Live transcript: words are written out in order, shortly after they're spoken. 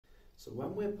So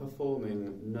when we're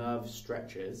performing nerve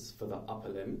stretches for the upper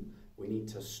limb, we need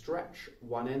to stretch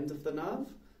one end of the nerve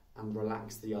and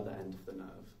relax the other end of the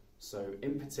nerve. So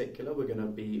in particular, we're going to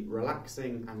be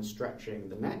relaxing and stretching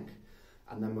the neck,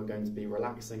 and then we're going to be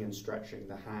relaxing and stretching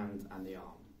the hand and the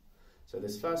arm. So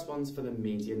this first one's for the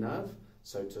median nerve.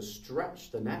 So to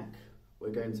stretch the neck, we're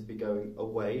going to be going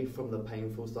away from the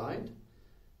painful side,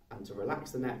 and to relax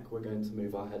the neck, we're going to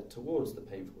move our head towards the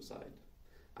painful side.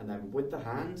 And then with the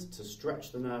hand, to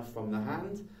stretch the nerve from the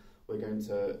hand, we're going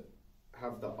to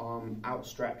have the arm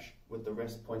outstretched with the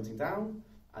wrist pointing down,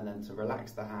 and then to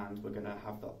relax the hand, we're going to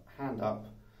have the hand up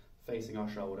facing our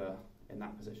shoulder in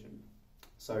that position.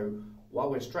 So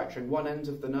while we're stretching one end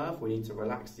of the nerve, we need to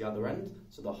relax the other end.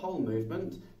 So the whole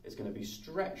movement is going to be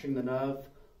stretching the nerve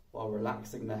while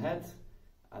relaxing the head,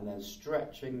 and then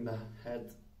stretching the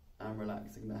head and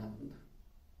relaxing the hand,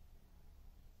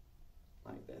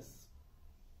 like this.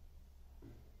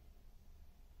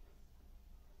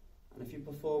 And if you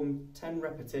perform 10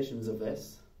 repetitions of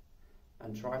this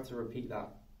and try to repeat that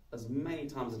as many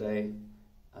times a day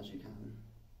as you can.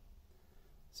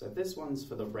 So this one's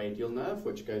for the radial nerve,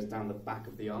 which goes down the back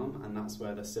of the arm, and that's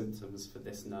where the symptoms for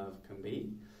this nerve can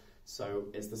be. So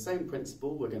it's the same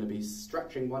principle. We're going to be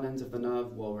stretching one end of the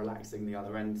nerve while relaxing the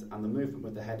other end, and the movement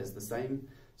with the head is the same.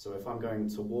 So if I'm going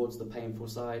towards the painful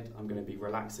side, I'm going to be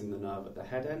relaxing the nerve at the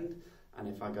head end, and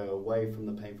if I go away from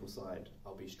the painful side,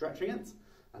 I'll be stretching it.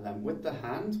 And then with the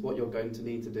hand, what you're going to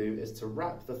need to do is to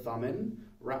wrap the thumb in,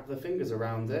 wrap the fingers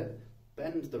around it,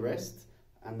 bend the wrist,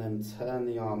 and then turn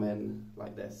the arm in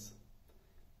like this.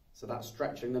 So that's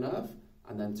stretching the nerve,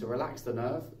 and then to relax the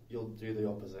nerve, you'll do the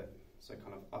opposite. So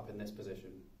kind of up in this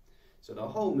position. So the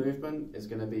whole movement is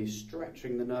going to be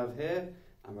stretching the nerve here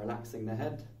and relaxing the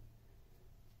head,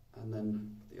 and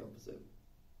then the opposite.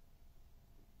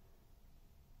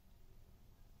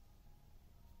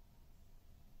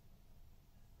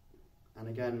 And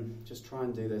again, just try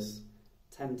and do this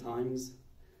 10 times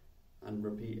and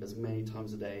repeat as many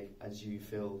times a day as you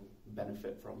feel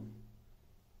benefit from.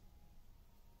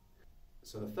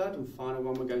 So the third and final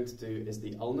one we're going to do is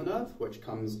the ulnar nerve, which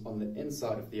comes on the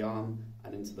inside of the arm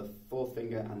and into the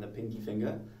forefinger and the pinky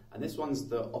finger. And this one's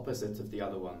the opposite of the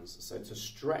other ones. So to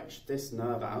stretch this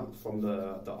nerve out from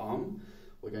the arm,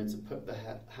 we're going to put the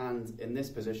hand in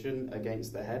this position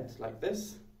against the head like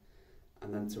this.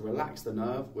 And then to relax the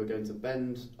nerve, we're going to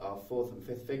bend our fourth and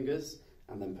fifth fingers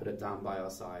and then put it down by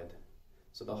our side.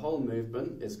 So the whole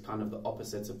movement is kind of the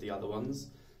opposite of the other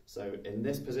ones. So in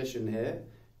this position here,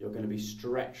 you're going to be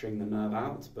stretching the nerve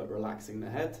out but relaxing the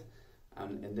head.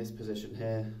 And in this position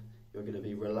here, you're going to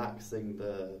be relaxing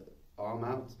the arm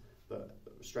out but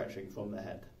stretching from the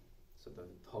head. So the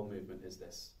whole movement is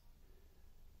this.